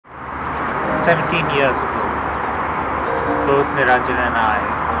17 years ago, both Niranjan and I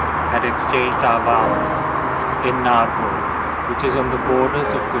had exchanged our vows in Nagpur, which is on the borders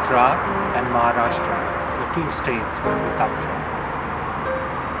of Gujarat and Maharashtra, the two states where we come from.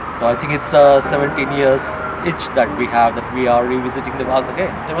 So I think it's 17 years each that we have, that we are revisiting the vows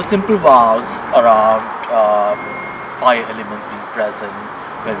again. There were simple vows around fire elements being present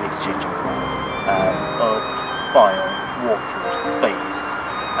when we exchange our vows. Earth, fire, water, space,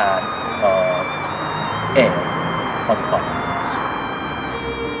 and air for the partners.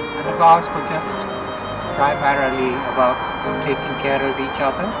 And the vows were just primarily about taking care of each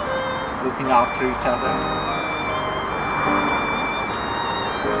other, looking after each other,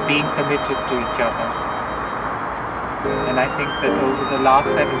 being committed to each other. And I think that over the last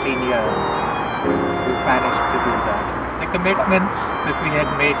 17 years, we've managed to do that. The commitments that we had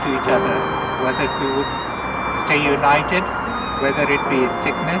made to each other, whether we would stay united, whether it be in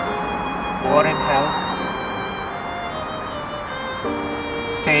sickness or in health,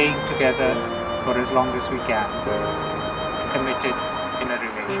 staying together for as long as we can, committed in a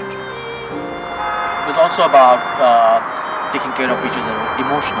relationship. It was also about taking care of each other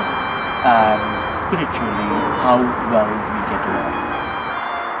emotionally and spiritually, how well we get along.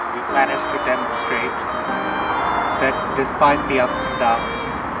 We've managed to demonstrate that despite the ups and downs,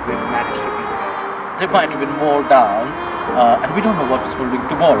 we've managed to be there. There might be more downs, and we don't know what's holding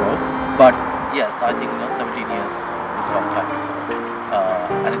tomorrow, but yes, I think 17 years is a long time.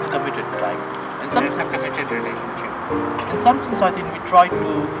 And it's a committed time. It's a committed relationship. In some sense, I think we try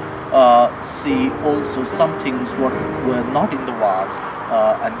to see also some things what were not in the vows,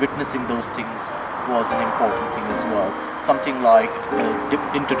 and witnessing those things was an important thing as well. Something like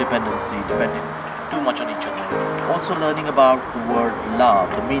interdependency, depending too much on each other. Also learning about the word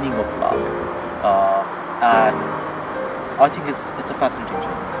love, the meaning of love, and I think it's a fascinating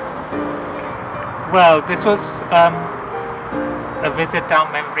journey. Well, this was a visit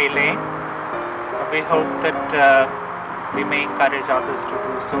down memory lane. We hope that we may encourage others to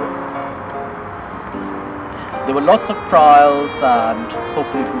do so. There were lots of trials and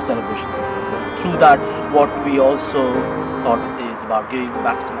hopefully few celebrations. Through that, what we also thought is about giving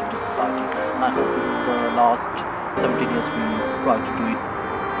back something to society. I hope in the last 17 years we tried to do it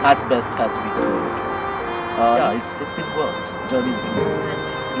as best as we could. Yeah, it's been work. The journey's been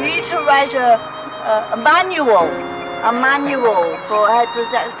work. We need to write a manual for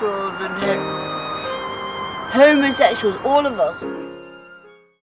heterosexuals and homosexuals, all of us.